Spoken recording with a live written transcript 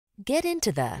Get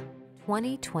into the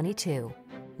 2022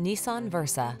 Nissan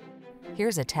Versa.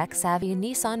 Here's a tech-savvy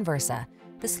Nissan Versa,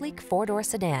 the sleek four-door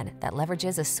sedan that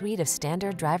leverages a suite of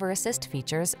standard driver assist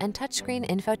features and touchscreen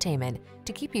infotainment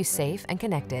to keep you safe and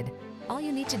connected. All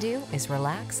you need to do is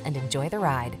relax and enjoy the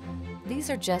ride.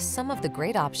 These are just some of the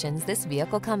great options this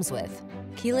vehicle comes with: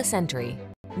 keyless entry,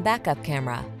 backup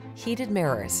camera, heated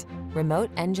mirrors, remote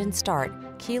engine start,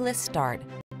 keyless start,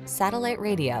 satellite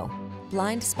radio,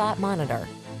 blind spot monitor,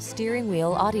 steering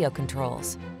wheel audio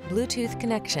controls, Bluetooth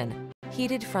connection,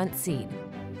 heated front seat.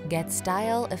 Get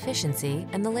style, efficiency,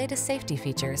 and the latest safety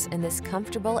features in this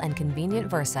comfortable and convenient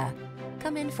Versa.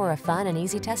 Come in for a fun and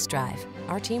easy test drive.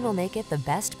 Our team will make it the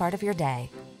best part of your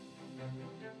day.